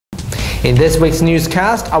In this week's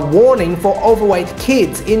newscast, a warning for overweight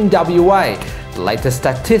kids in WA. The latest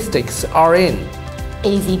statistics are in.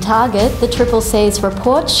 Easy target, the CCC's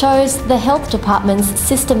report shows the Health Department's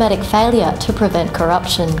systematic failure to prevent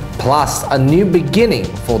corruption. Plus, a new beginning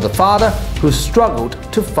for the father who struggled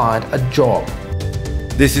to find a job.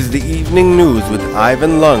 This is the evening news with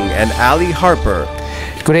Ivan Leung and Ali Harper.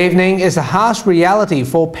 Good evening. It's a harsh reality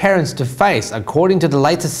for parents to face. According to the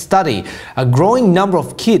latest study, a growing number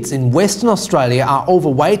of kids in Western Australia are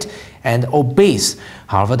overweight and obese.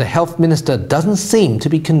 However, the Health Minister doesn't seem to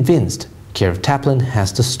be convinced. Kierath Taplin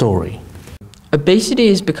has the story. Obesity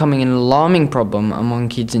is becoming an alarming problem among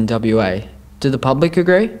kids in WA. Do the public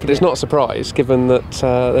agree? But it's not a surprise, given that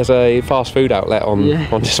there's a fast food outlet on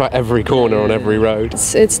just about every corner on every road.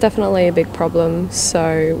 It's definitely a big problem,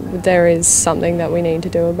 so there is something that we need to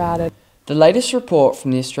do about it. The latest report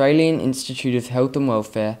from the Australian Institute of Health and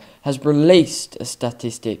Welfare has released a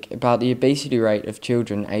statistic about the obesity rate of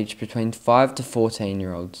children aged between 5 to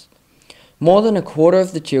 14-year-olds. More than a quarter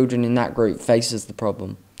of the children in that group faces the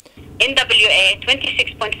problem. In WA,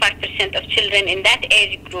 26.5% of children in that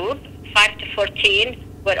age group, 5 to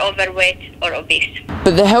 14, were overweight or obese.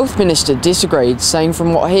 But the Health Minister disagreed, saying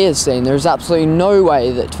from what he has seen there is absolutely no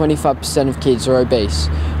way that 25% of kids are obese,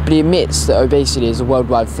 but he admits that obesity is a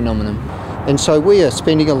worldwide phenomenon. And so we are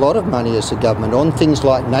spending a lot of money as a government on things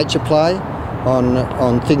like nature play,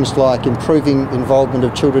 on things like improving involvement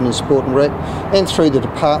of children in sport and rec, and through the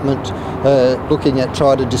department looking at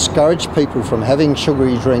trying to discourage people from having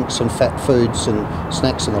sugary drinks and fat foods and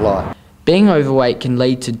snacks and the like. Being overweight can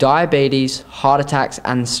lead to diabetes, heart attacks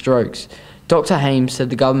and strokes. Dr Hames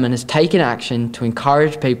said the government has taken action to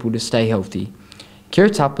encourage people to stay healthy.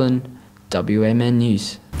 Kierath Taplin, WMN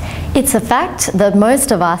News. It's a fact that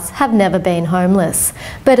most of us have never been homeless,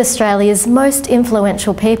 but Australia's most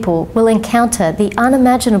influential people will encounter the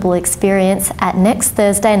unimaginable experience at next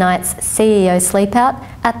Thursday night's CEO Sleepout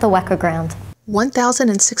at the Wacker Ground.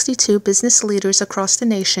 1,062 business leaders across the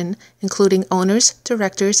nation, including owners,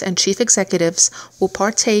 directors, and chief executives, will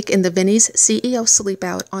partake in the Vinnie's CEO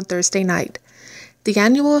Sleepout on Thursday night. The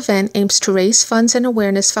annual event aims to raise funds and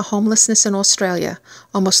awareness for homelessness in Australia.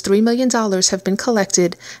 Almost $3 million have been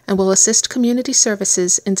collected and will assist community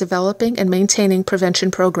services in developing and maintaining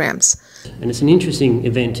prevention programs. And it's an interesting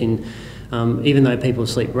event in, even though people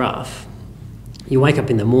sleep rough, you wake up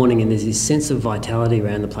in the morning and there's this sense of vitality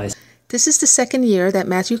around the place. This is the second year that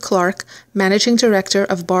Matthew Clark, Managing Director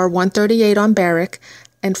of Bar 138 on Barrack,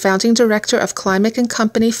 and Founding Director of Klimek &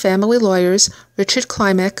 Company Family Lawyers, Richard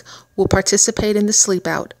Klimek, will participate in the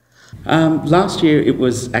Sleepout. Last year it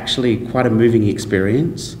was actually quite a moving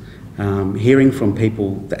experience. Hearing from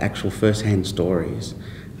people the actual first-hand stories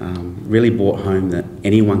really brought home that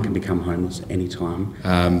anyone can become homeless at any time.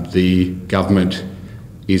 The government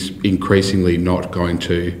is increasingly not going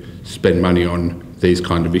to spend money on these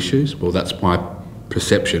kind of issues. Well, that's my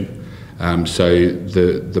perception. So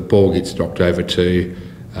the ball gets knocked over to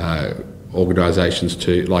organisations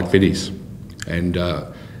like Vinnie's, and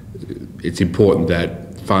it's important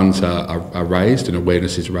that funds are raised and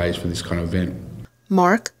awareness is raised for this kind of event.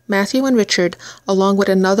 Mark, Matthew and Richard, along with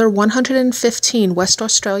another 115 West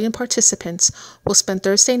Australian participants, will spend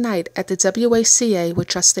Thursday night at the WACA with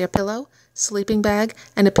just their pillow, sleeping bag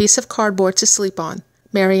and a piece of cardboard to sleep on.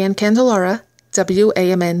 Marianne Candeloa,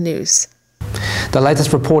 WAMN News. The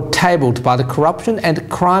latest report tabled by the Corruption and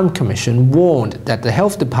Crime Commission warned that the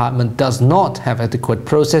Health Department does not have adequate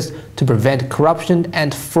process to prevent corruption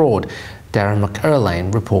and fraud. Darren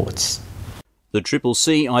McErlain reports. The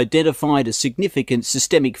CCC identified a significant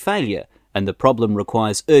systemic failure and the problem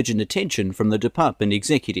requires urgent attention from the department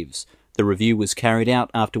executives. The review was carried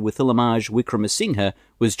out after Alibhai Wickramasinghe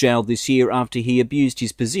was jailed this year after he abused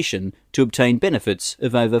his position to obtain benefits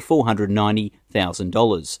of over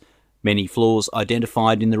 $490,000. Many flaws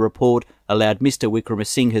identified in the report allowed Mr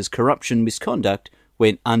Wickramasinghe's corruption misconduct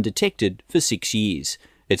went undetected for 6 years.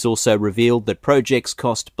 It's also revealed that projects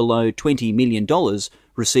cost below $20 million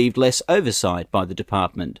received less oversight by the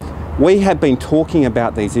department. We have been talking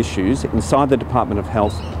about these issues inside the Department of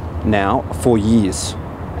Health now for years,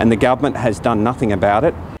 and the government has done nothing about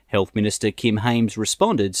it. Health Minister Kim Hames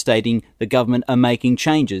responded, stating the government are making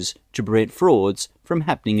changes to prevent frauds from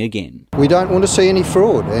happening again. We don't want to see any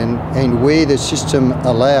fraud, and where the system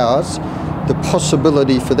allows the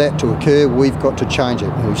possibility for that to occur, we've got to change it.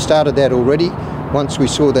 And we've started that already once we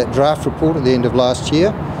saw that draft report at the end of last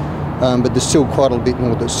year, but there's still quite a bit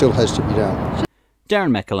more that still has to be done.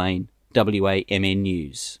 Darren McErlain, WAMN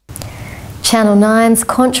News. Channel 9's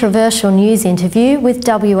controversial news interview with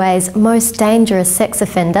WA's most dangerous sex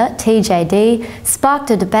offender, TJD,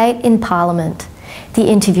 sparked a debate in Parliament. The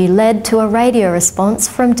interview led to a radio response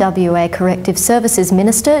from WA Corrective Services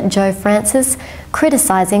Minister Joe Francis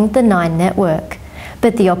criticising the Nine network.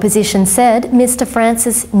 But the opposition said Mr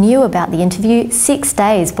Francis knew about the interview 6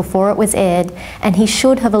 days before it was aired and he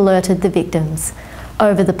should have alerted the victims.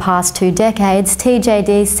 Over the past 2 decades,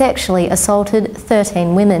 TJD sexually assaulted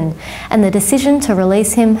 13 women, and the decision to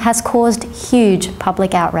release him has caused huge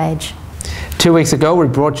public outrage. 2 weeks ago, we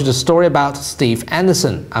brought you the story about Steve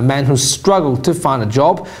Anderson, a man who struggled to find a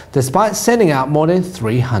job despite sending out more than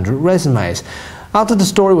 300 resumes. After the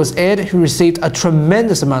story was aired, he received a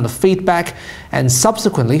tremendous amount of feedback and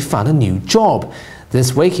subsequently found a new job.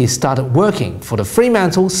 This week, he started working for the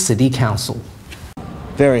Fremantle City Council.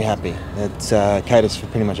 Very happy. It caters for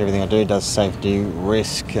pretty much everything I do. It does safety,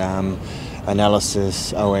 risk,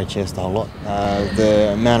 analysis, OHS, the whole lot.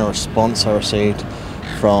 The amount of response I received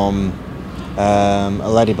from a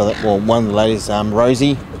lady, one of the ladies,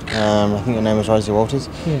 Rosie, I think her name was Rosie Walters.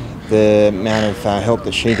 Yeah. The amount of help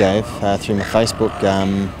that she gave through my Facebook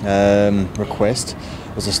request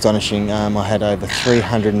was astonishing. I had over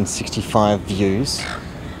 365 views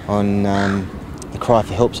on the cry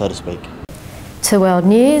for help, so to speak. To World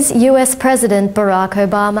News, US President Barack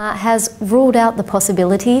Obama has ruled out the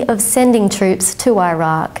possibility of sending troops to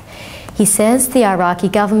Iraq. He says the Iraqi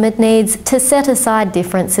government needs to set aside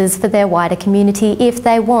differences for their wider community if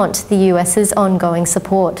they want the US's ongoing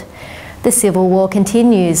support. The civil war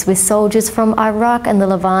continues, with soldiers from Iraq and the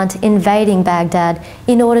Levant invading Baghdad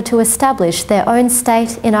in order to establish their own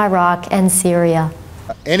state in Iraq and Syria.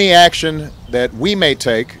 Any action that we may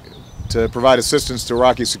take to provide assistance to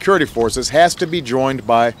Iraqi security forces has to be joined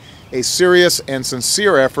by a serious and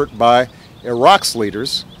sincere effort by Iraq's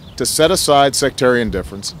leaders to set aside sectarian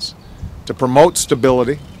differences, to promote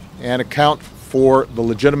stability and account for the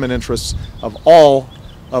legitimate interests of all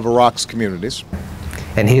of Iraq's communities.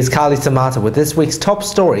 And here's Cahli Samata with this week's top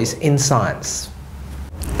stories in science.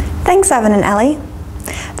 Thanks, Ivan and Ali.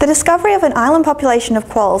 The discovery of an island population of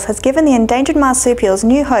quolls has given the endangered marsupials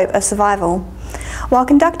new hope of survival. While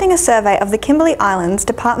conducting a survey of the Kimberley Islands,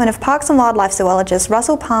 Department of Parks and Wildlife zoologist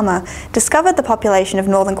Russell Palmer discovered the population of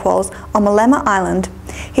northern quolls on Malema Island.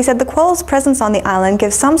 He said the quolls' presence on the island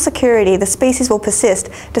gives some security the species will persist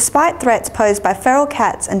despite threats posed by feral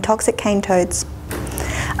cats and toxic cane toads.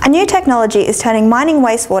 A new technology is turning mining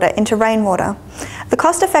wastewater into rainwater. The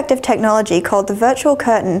cost-effective technology called the virtual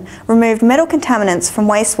curtain removed metal contaminants from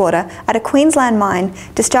wastewater at a Queensland mine,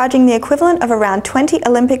 discharging the equivalent of around 20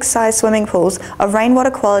 Olympic-sized swimming pools of rainwater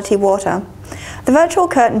quality water. The virtual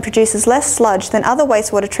curtain produces less sludge than other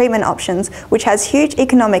wastewater treatment options, which has huge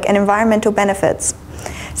economic and environmental benefits.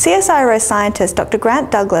 CSIRO scientist Dr. Grant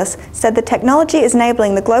Douglas said the technology is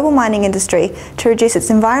enabling the global mining industry to reduce its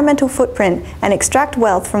environmental footprint and extract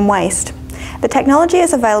wealth from waste. The technology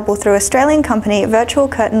is available through Australian company Virtual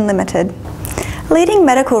Curtain Limited. Leading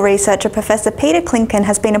medical researcher Professor Peter Klinken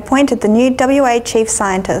has been appointed the new WA Chief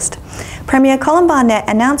Scientist. Premier Colin Barnett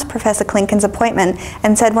announced Professor Klinken's appointment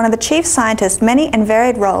and said one of the Chief Scientist's many and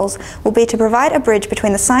varied roles will be to provide a bridge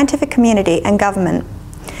between the scientific community and government.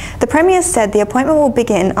 The Premier said the appointment will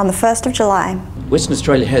begin on the 1st of July. Western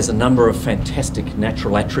Australia has a number of fantastic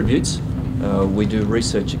natural attributes. We do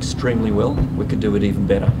research extremely well. We could do it even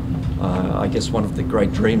better. I guess one of the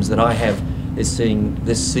great dreams that I have is seeing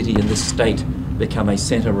this city and this state become a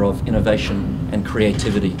centre of innovation and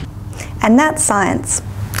creativity. And that's science.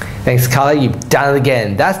 Thanks, Cahli. You've done it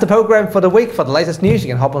again. That's the program for the week. For the latest news, you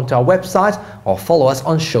can hop onto our website or follow us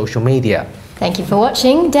on social media. Thank you for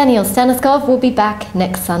watching. Daniel Staniskov will be back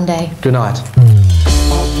next Sunday. Good night.